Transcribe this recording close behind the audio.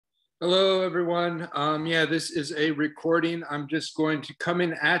Hello, everyone. Yeah, this is a recording. I'm just going to come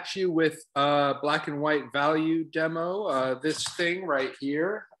in at you with a black and white value demo. This thing right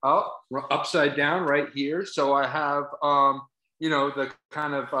here, upside down right here. So I have, the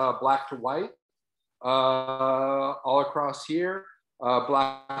kind of black to white all across here,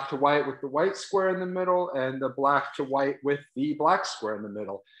 black to white with the white square in the middle, and the black to white with the black square in the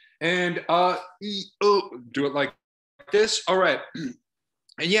middle. And do it like this. All right.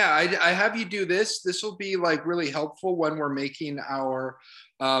 And yeah, I have you do this. This will be like really helpful when we're making our,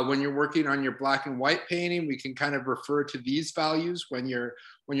 when you're working on your black and white painting. We can kind of refer to these values when you're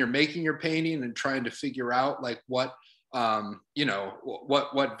making your painting and trying to figure out like what,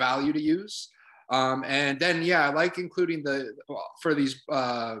 what value to use. And then yeah, I like including for these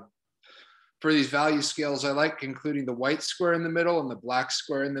value scales. I like including the white square in the middle and the black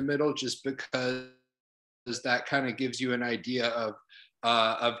square in the middle, just because that kind of gives you an idea of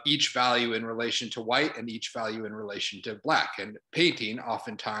each value in relation to white and each value in relation to black. And painting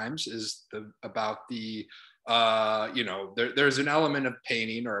oftentimes is about the, there's an element of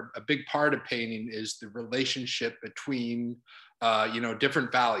painting, or a big part of painting is the relationship between,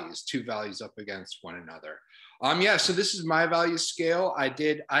 different values, two values up against one another. Yeah, so this is my value scale. I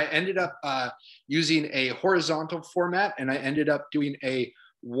ended up using a horizontal format, and I ended up doing a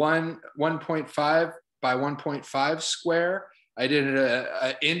 1.5 by 1.5 square. I did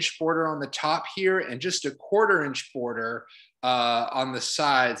an inch border on the top here and just a 1/4 inch border on the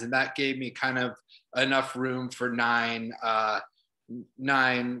sides. And that gave me kind of enough room for nine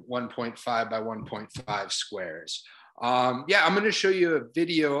 1.5 by 1.5 squares. Yeah, I'm going to show you a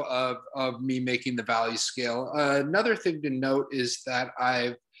video of me making the value scale. Another thing to note is that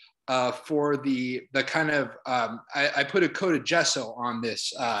I've, for the kind of, I put a coat of gesso on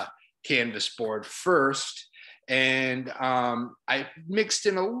this canvas board first. And I mixed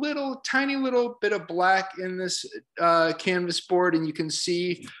in a tiny little bit of black in this canvas board, and you can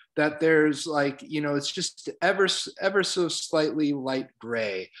see that there's like, it's just ever so slightly light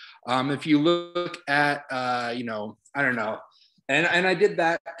gray. If you look at, I don't know, and I did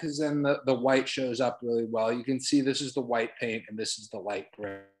that because then the white shows up really well. You can see this is the white paint and this is the light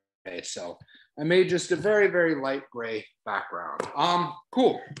gray. So I made just a very, very light gray background.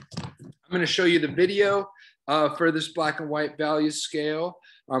 Cool. I'm going to show you the video for this black and white value scale.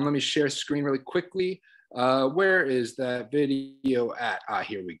 Let me share screen really quickly. Where is that video at?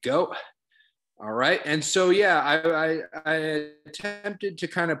 Here we go. All right. And so, yeah, I attempted to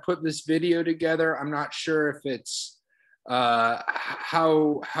kind of put this video together. I'm not sure if it's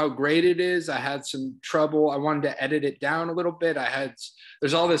how great it is. I had some trouble. I wanted to edit it down a little bit.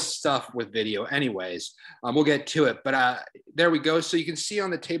 There's all this stuff with video anyways. We'll get to it, but there we go. So you can see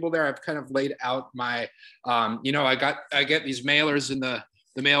on the table there, I've kind of laid out my, I get these mailers in the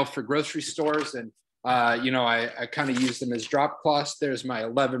mail for grocery stores, and I kind of use them as drop cloths. There's my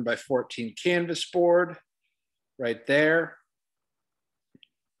 11 by 14 canvas board right there.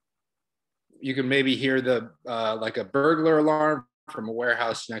 You can maybe hear the like a burglar alarm from a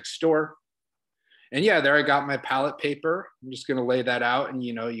warehouse next door. And yeah, there I got my palette paper. I'm just going to lay that out, and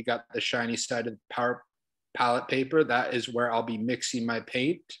you got the shiny side of the palette paper. That is where I'll be mixing my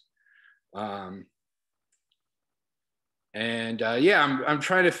paint. Yeah, I'm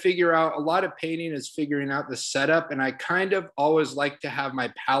trying to figure out, a lot of painting is figuring out the setup, and I kind of always like to have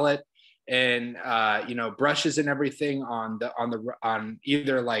my palette and brushes and everything on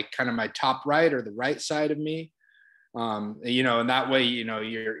either like kind of my top right or the right side of me, and that way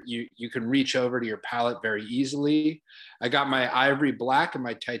you can reach over to your palette very easily. I got my ivory black and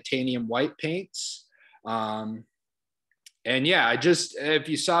my titanium white paints, and yeah, if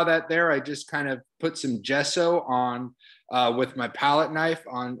you saw that there, I just kind of put some gesso on with my palette knife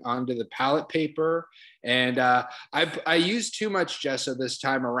onto the palette paper. And I used too much gesso this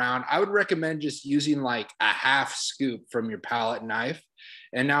time around. I would recommend just using like a half scoop from your palette knife.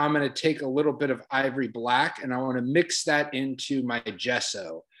 And now I'm going to take a little bit of ivory black, and I want to mix that into my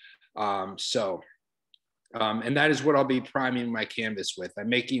gesso. And that is what I'll be priming my canvas with. I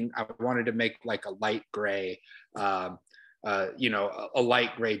wanted to make like a light gray, a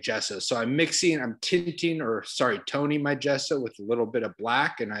light gray gesso. So I'm toning my gesso with a little bit of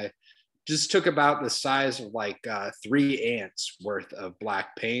black, and I just took about the size of like 3 ants worth of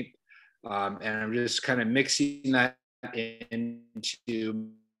black paint. And I'm just kind of mixing that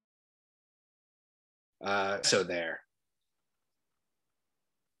into so there.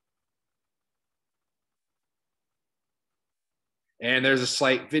 And there's a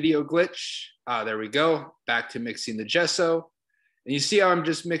slight video glitch. There we go. Back to mixing the gesso. And you see how I'm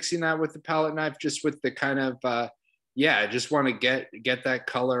just mixing that with the palette knife, just with the kind of yeah, I just want to get that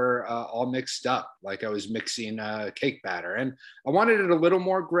color all mixed up, like I was mixing cake batter. And I wanted it a little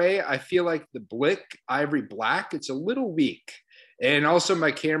more gray. I feel like the Blick Ivory Black, it's a little weak. And also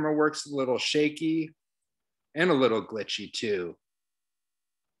my camera works a little shaky and a little glitchy too.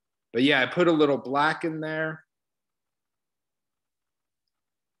 But yeah, I put a little black in there.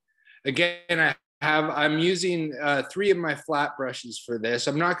 Again, I'm using 3 of my flat brushes for this.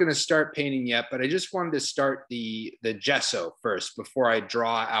 I'm not going to start painting yet, but I just wanted to start the gesso first before I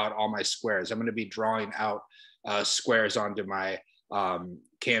draw out all my squares. I'm going to be drawing out squares onto my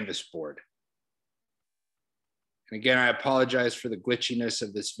canvas board. And again, I apologize for the glitchiness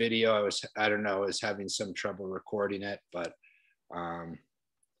of this video. I don't know, I was having some trouble recording it, but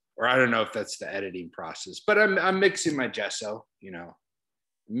or I don't know if that's the editing process, but I'm mixing my gesso, you know,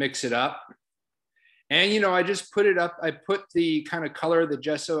 mix it up. And, you know, I just put it up. I put the kind of color of the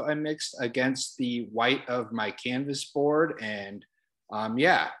gesso I mixed against the white of my canvas board. And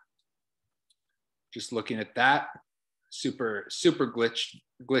yeah, just looking at that, super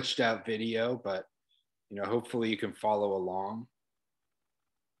glitched out video, but, you know, hopefully you can follow along.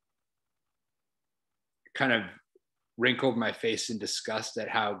 Kind of wrinkled my face in disgust at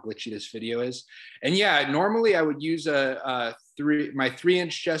how glitchy this video is. And yeah, normally I would use my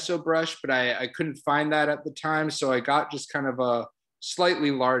 3-inch gesso brush, but I couldn't find that at the time. So I got just kind of a slightly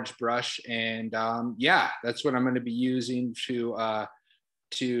large brush. And yeah, that's what I'm going to be using to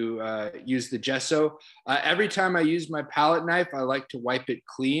use the gesso. Every time I use my palette knife, I like to wipe it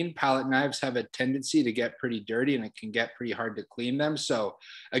clean. Palette knives have a tendency to get pretty dirty and it can get pretty hard to clean them. So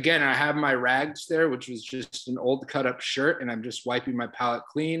again, I have my rags there, which was just an old cut up shirt, and I'm just wiping my palette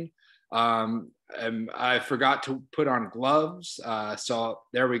clean. I forgot to put on gloves. So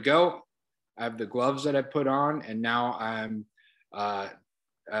there we go. I have the gloves that I put on, and now I'm,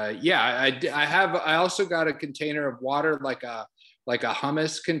 yeah, I also got a container of water, like a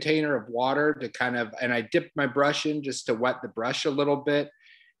hummus container of water to kind of, and I dipped my brush in just to wet the brush a little bit.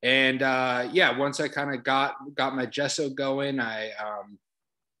 And yeah, once I kind of got my gesso going,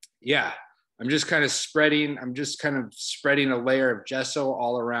 yeah, I'm just kind of spreading a layer of gesso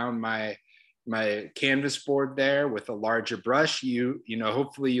all around my canvas board there with a larger brush. You know,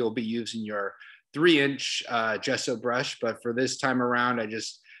 hopefully you'll be using your 3-inch gesso brush, but for this time around, I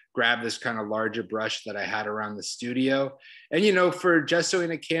just grab this kind of larger brush that I had around the studio. And, you know, for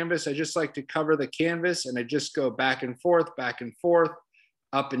gessoing a canvas, I just like to cover the canvas and I just go back and forth,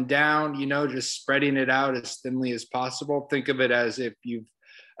 up and down, you know, just spreading it out as thinly as possible. Think of it as if you've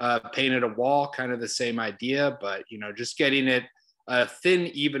painted a wall, kind of the same idea, but, you know, just getting it a thin,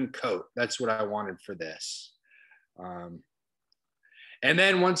 even coat. That's what I wanted for this. And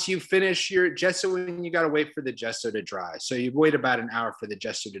then once you finish your gessoing, you got to wait for the gesso to dry. So you wait about an hour for the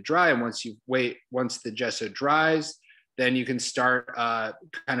gesso to dry. And once the gesso dries, then you can start kind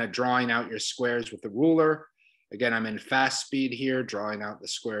of drawing out your squares with a ruler. Again, I'm in fast speed here, drawing out the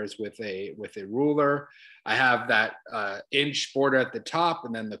squares with a ruler. I have that inch border at the top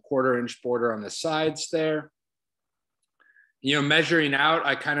and then the 1/4-inch border on the sides there. You know, measuring out,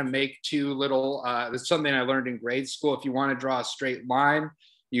 I kind of make 2 little, it's something I learned in grade school. If you want to draw a straight line,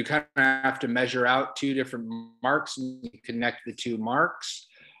 you kind of have to measure out 2 different marks and connect the 2 marks.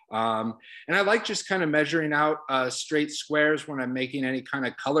 And I like just kind of measuring out straight squares when I'm making any kind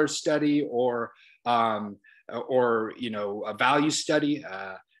of color study or you know, a value study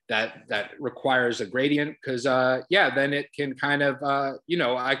that requires a gradient, because yeah, then it can kind of, you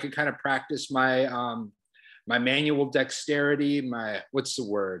know, I can kind of practice my my manual dexterity, what's the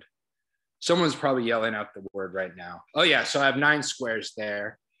word? Someone's probably yelling out the word right now. Oh yeah, so I have 9 squares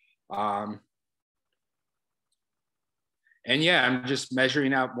there. And yeah, I'm just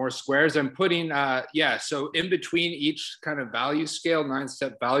measuring out more squares. I'm putting, yeah, so in between each kind of value scale,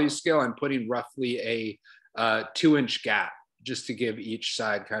 9-step value scale, I'm putting roughly a 2-inch gap just to give each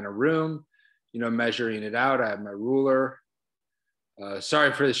side kind of room, you know, measuring it out. I have my ruler.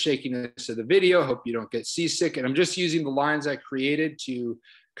 Sorry for the shakiness of the video. Hope you don't get seasick. And I'm just using the lines I created to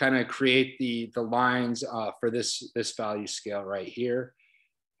kind of create the lines for this value scale right here.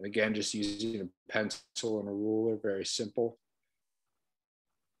 And again, just using a pencil and a ruler, very simple.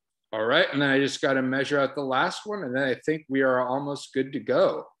 All right, and then I just got to measure out the last one, and then I think we are almost good to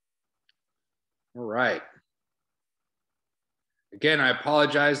go. All right. Again, I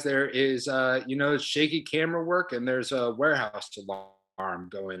apologize. There is, you know, shaky camera work, and there's a warehouse alarm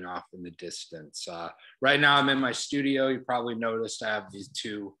going off in the distance. Right now, I'm in my studio. You probably noticed I have these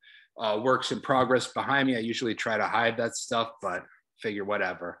 2 works in progress behind me. I usually try to hide that stuff, but figure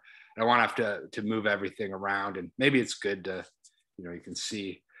whatever. I don't want to have to move everything around, and maybe it's good to, you know, you can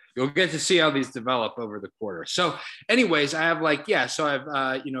see you'll get to see how these develop over the quarter. So anyways, I have like, yeah, so I have,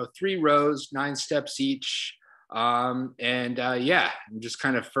 3 rows, 9 steps each. Yeah, I'm just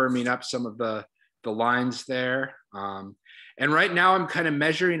kind of firming up some of the lines there. And right now I'm kind of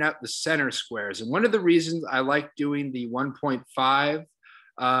measuring out the center squares. And one of the reasons I like doing the 1.5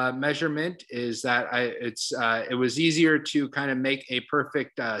 measurement is that it was easier to kind of make a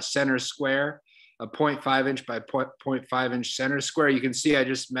perfect center square, a 0.5 inch by 0.5 inch center square. You can see I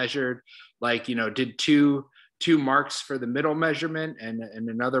just measured, like, did two marks for the middle measurement and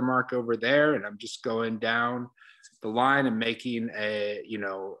another mark over there. And I'm just going down the line and making a,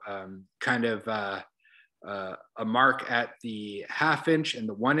 kind of a mark at the 1/2 inch and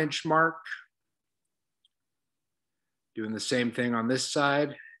the 1 inch mark. Doing the same thing on this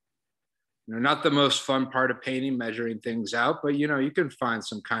side. Not the most fun part of painting, measuring things out, but you can find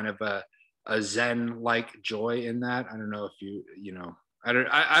some kind of a Zen-like joy in that. I don't know if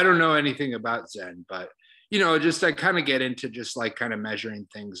I don't know anything about Zen, but just I kind of get into just like kind of measuring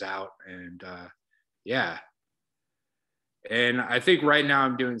things out, and yeah. And I think right now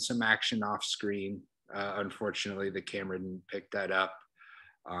I'm doing some action off screen. Unfortunately, the camera didn't pick that up.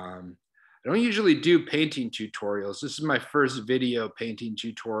 I don't usually do painting tutorials. This is my first video painting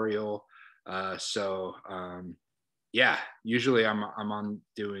tutorial. Yeah, usually I'm on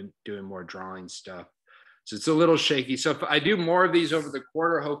doing more drawing stuff. So it's a little shaky. So if I do more of these over the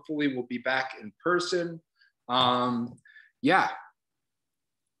quarter, hopefully we'll be back in person. Yeah.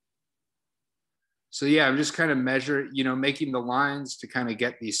 So yeah, I'm just kind of making the lines to kind of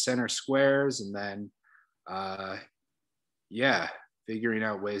get these center squares, and then yeah, figuring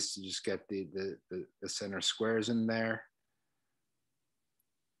out ways to just get the center squares in there.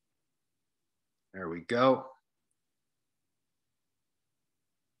 There we go.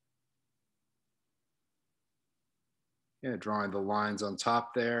 Yeah, drawing the lines on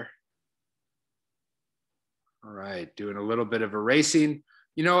top there. All right, doing a little bit of erasing.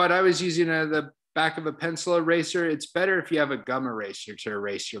 You know what? I was using the back of a pencil eraser. It's better if you have a gum eraser to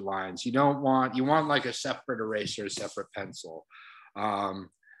erase your lines. You want like a separate eraser, a separate pencil.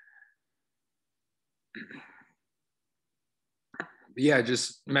 Yeah,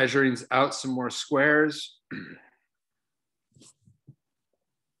 just measuring out some more squares.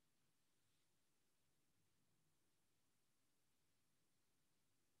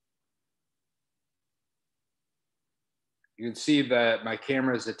 You can see that my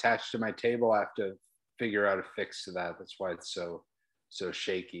camera is attached to my table. I have to figure out a fix to that. That's why it's so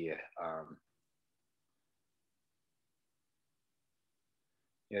shaky.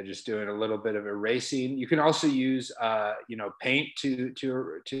 Yeah, just doing a little bit of erasing. You can also use paint to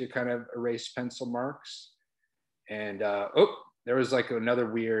kind of erase pencil marks. And oh, there was like another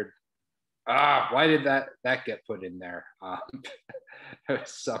weird. Why did that get put in there? There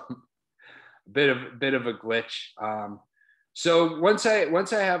was some bit of a glitch. So once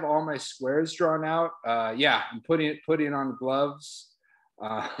I have all my squares drawn out, yeah, I'm putting on gloves.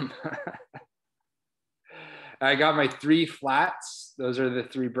 I got my 3 flats. Those are the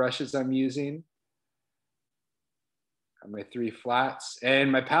 3 brushes I'm using. Got my 3 flats and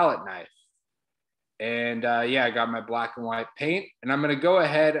my palette knife. And yeah, I got my black and white paint. And I'm going to go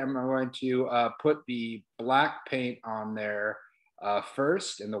ahead. I'm going to put the black paint on there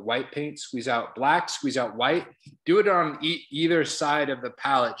first, and the white paint. Squeeze out black, squeeze out white. Do it on either side of the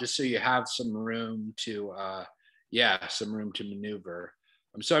palette, just so you have some room to, some room to maneuver.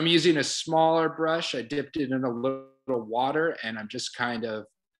 So I'm using a smaller brush. I dipped it in a little water, and I'm just kind of,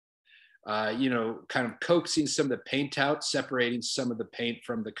 kind of coaxing some of the paint out, separating some of the paint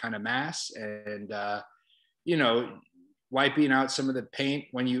from the kind of mass, and, wiping out some of the paint.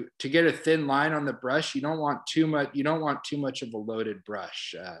 To get a thin line on the brush, you don't want too much of a loaded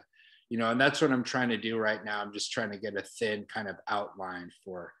brush, and that's what I'm trying to do right now. I'm just trying to get a thin kind of outline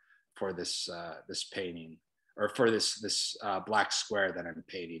for this painting, or for this black square that I'm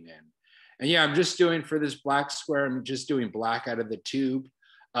painting in. And yeah, I'm just doing, for this black square, I'm just doing black out of the tube.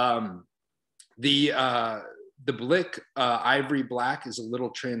 The Blick ivory black is a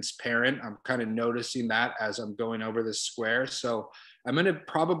little transparent. I'm kind of noticing that as I'm going over the square. So I'm going to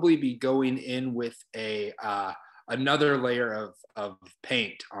probably be going in with another layer of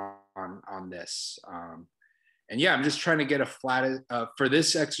paint on this. And yeah, I'm just trying to get a flat, for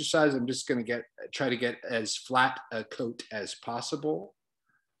this exercise, I'm just going to try to get as flat a coat as possible.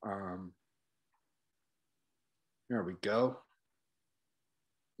 There we go.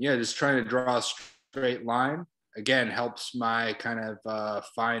 Yeah, just trying to draw a straight line. Again, helps my kind of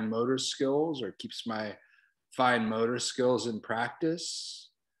fine motor skills, or keeps my fine motor skills in practice.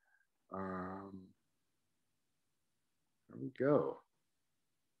 There we go.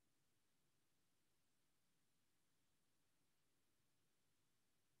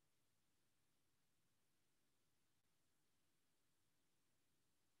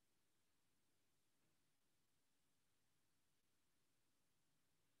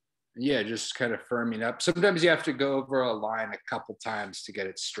 Yeah, just kind of firming up. Sometimes you have to go over a line a couple times to get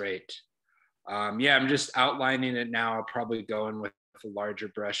it straight. Yeah, I'm just outlining it now. I'll probably go in with a larger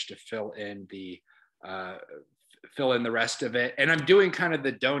brush to uh, fill in the rest of it. And I'm doing kind of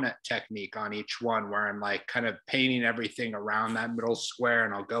the donut technique on each one, where I'm like kind of painting everything around that middle square,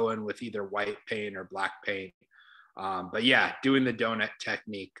 and I'll go in with either white paint or black paint. But yeah, doing the donut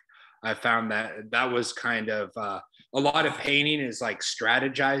technique, I found that that was kind of a lot of painting is like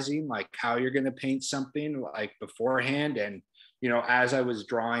strategizing, like how you're going to paint something like beforehand. And, you know, as I was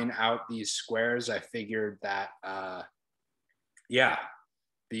drawing out these squares, I figured that, yeah,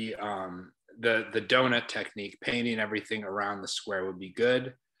 the donut technique, painting everything around the square would be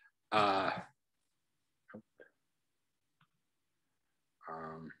good. Uh,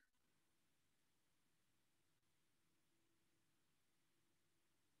 um,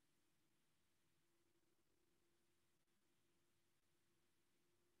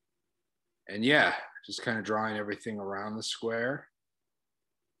 and yeah, just kind of drawing everything around the square.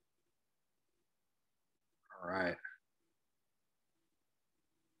 All right.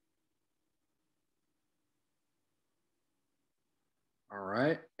 All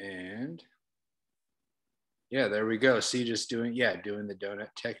right. And yeah, there we go. See, just doing, yeah, doing the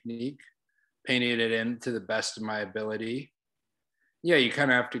donut technique, painting it in to the best of my ability. Yeah, you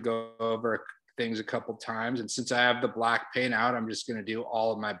kind of have to go over things a couple times. And since I have the black paint out, I'm just going to do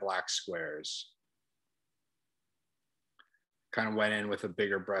all of my black squares. Kind of went in with a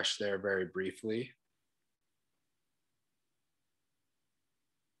bigger brush there very briefly.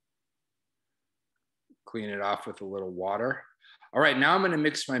 Clean it off with a little water. All right, now I'm going to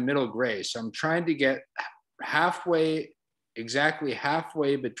mix my middle gray. So I'm trying to get halfway, exactly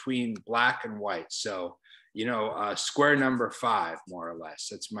halfway between black and white. So, you know, square number 5, more or less.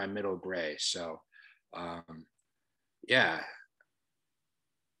 That's my middle gray. So, yeah,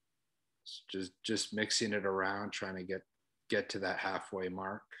 just mixing it around, trying to get to that halfway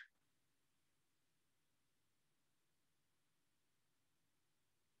mark.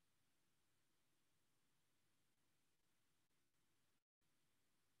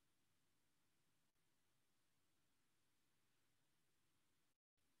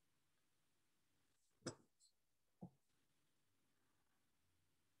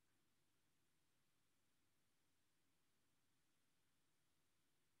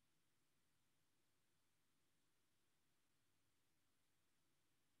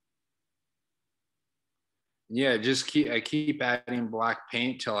 Yeah, I keep adding black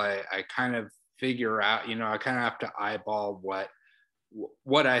paint till I kind of figure out, you know, I kind of have to eyeball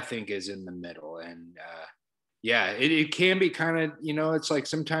what I think is in the middle. And yeah, it can be kind of, you know, it's like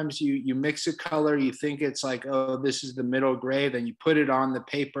sometimes you mix a color, you think it's like, oh, this is the middle gray, then you put it on the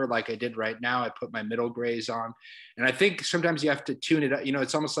paper like I did right now. I put my middle grays on. And I think sometimes you have to tune it up. You know,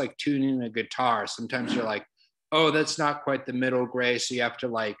 it's almost like tuning a guitar. Sometimes you're like, oh, that's not quite the middle gray. So you have to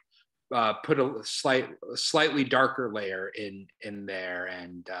like put a slightly darker layer in there.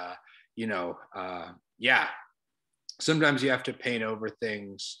 And you know, yeah, sometimes you have to paint over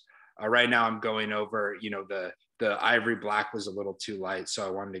things. Right now I'm going over, you know, the ivory black was a little too light, so I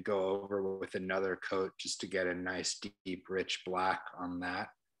wanted to go over with another coat just to get a nice deep rich black on that.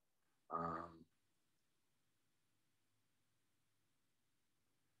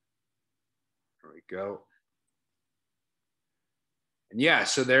 There we go. And yeah,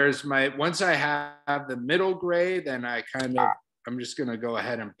 so there's my, once I have the middle gray, then I'm just gonna go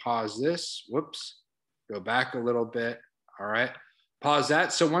ahead and pause this. Whoops, go back a little bit. All right, pause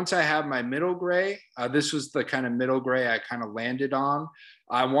that. So once I have my middle gray, this was the kind of middle gray I kind of landed on.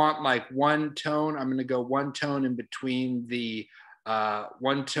 I want like one tone. I'm gonna go one tone in between the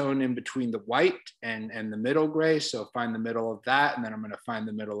white and the middle gray. So find the middle of that, and then I'm going to find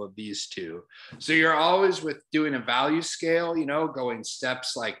the middle of these two. So you're always, with doing a value scale, you know, going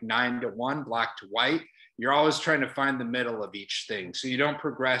steps like 9 to 1, black to white, you're always trying to find the middle of each thing. So you don't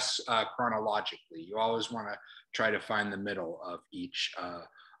progress chronologically. You always want to try to find the middle of each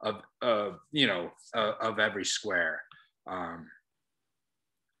you know, of every square.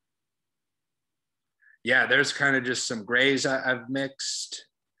 Yeah, there's kind of just some grays I've mixed.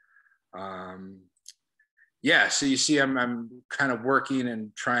 Yeah, so you see I'm kind of working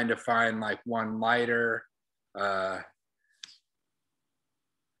and trying to find like one lighter.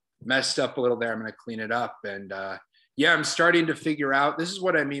 Messed up a little there. I'm going to clean it up. And yeah, I'm starting to figure out, this is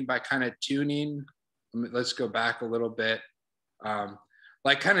what I mean by kind of tuning. Let's go back a little bit.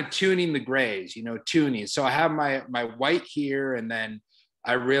 Like kind of tuning the grays, you know, tuning. So I have my white here, and then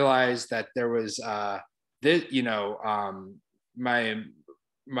I realized that there was this, you know, my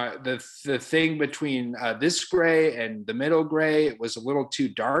the thing between this gray and the middle gray, it was a little too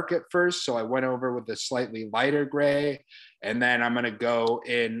dark at first, so I went over with a slightly lighter gray, and then I'm going to go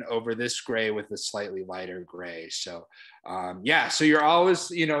in over this gray with a slightly lighter gray. So yeah, so you're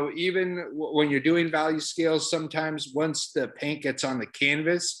always, you know, even when you're doing value scales, sometimes once the paint gets on the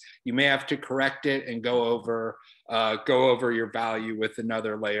canvas, you may have to correct it and go over your value with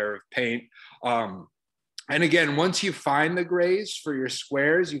another layer of paint. And again, once you find the grays for your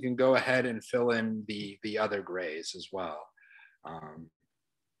squares, you can go ahead and fill in the other grays as well. And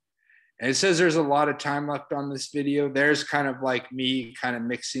it says there's a lot of time left on this video. There's kind of like me kind of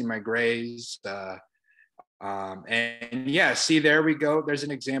mixing my grays. And yeah, see, there we go. There's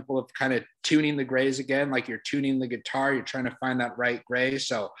an example of kind of tuning the grays again, like you're tuning the guitar, you're trying to find that right gray.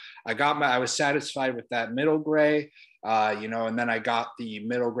 So I was satisfied with that middle gray, you know, and then I got the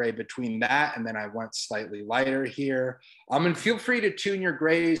middle gray between that, and then I went slightly lighter here. And feel free to tune your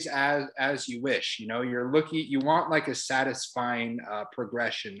grays as you wish. You know, you want like a satisfying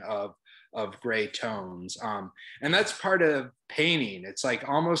progression of gray tones. And that's part of painting. It's like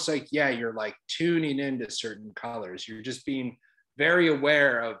almost like, yeah, you're like tuning into certain colors. You're just being very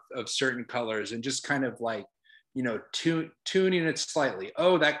aware of certain colors and just kind of like, you know, tuning it slightly.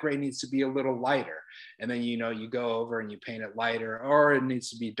 Oh, that gray needs to be a little lighter. And then, you know, you go over and you paint it lighter, or it needs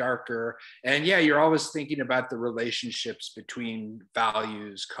to be darker. And yeah, you're always thinking about the relationships between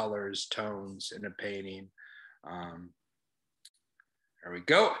values, colors, tones in a painting. There we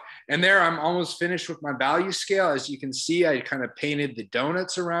go. And there I'm almost finished with my value scale. As you can see, I kind of painted the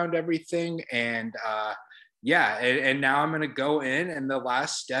donuts around everything. And yeah, and now I'm going to go in. And the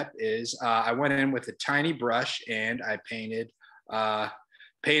last step is I went in with a tiny brush and I painted,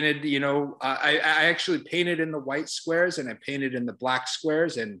 you know, I actually painted in the white squares and I painted in the black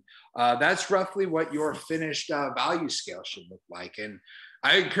squares. And that's roughly what your finished value scale should look like. And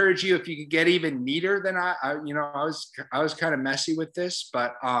I encourage you, if you could get even neater than you know, I was kind of messy with this,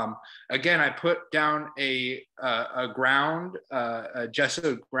 but again, I put down a ground, a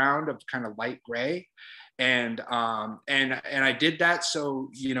gesso ground of kind of light gray, and I did that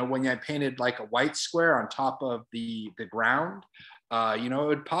so, you know, when I painted like a white square on top of the ground, you know, it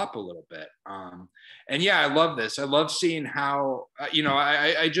would pop a little bit. And yeah, I love this. I love seeing how, you know,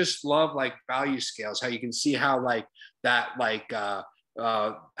 I just love like value scales, how you can see how like that, like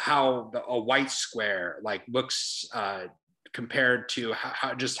how a white square like looks compared to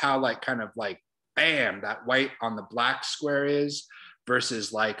how like kind of like bam, that white on the black square is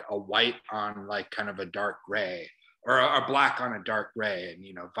versus like a white on like kind of a dark gray, or a black on a dark gray, and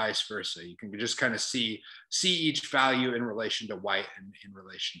you know, vice versa. You can just kind of see each value in relation to white and in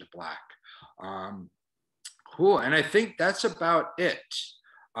relation to black. Cool. And I think that's about it.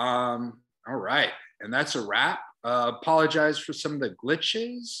 All right, and that's a wrap. Apologize for some of the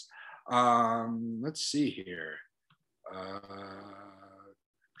glitches. Let's see here.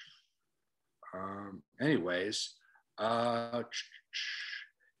 Anyways,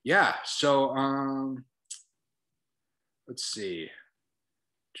 yeah, so let's see.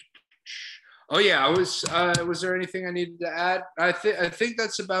 Oh yeah, was there anything I needed to add? I think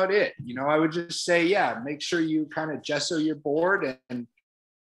that's about it. You know, I would just say, yeah, make sure you kind of gesso your board, and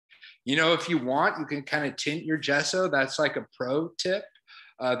you know, if you want, you can kind of tint your gesso. That's like a pro tip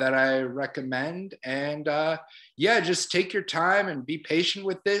that I recommend. And yeah, just take your time and be patient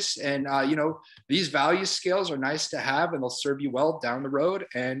with this. And you know, these value scales are nice to have, and they'll serve you well down the road.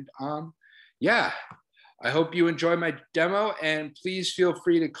 And yeah, I hope you enjoy my demo, and please feel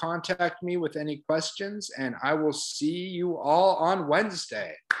free to contact me with any questions, and I will see you all on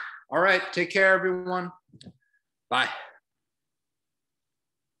Wednesday. All right, take care, everyone. Bye.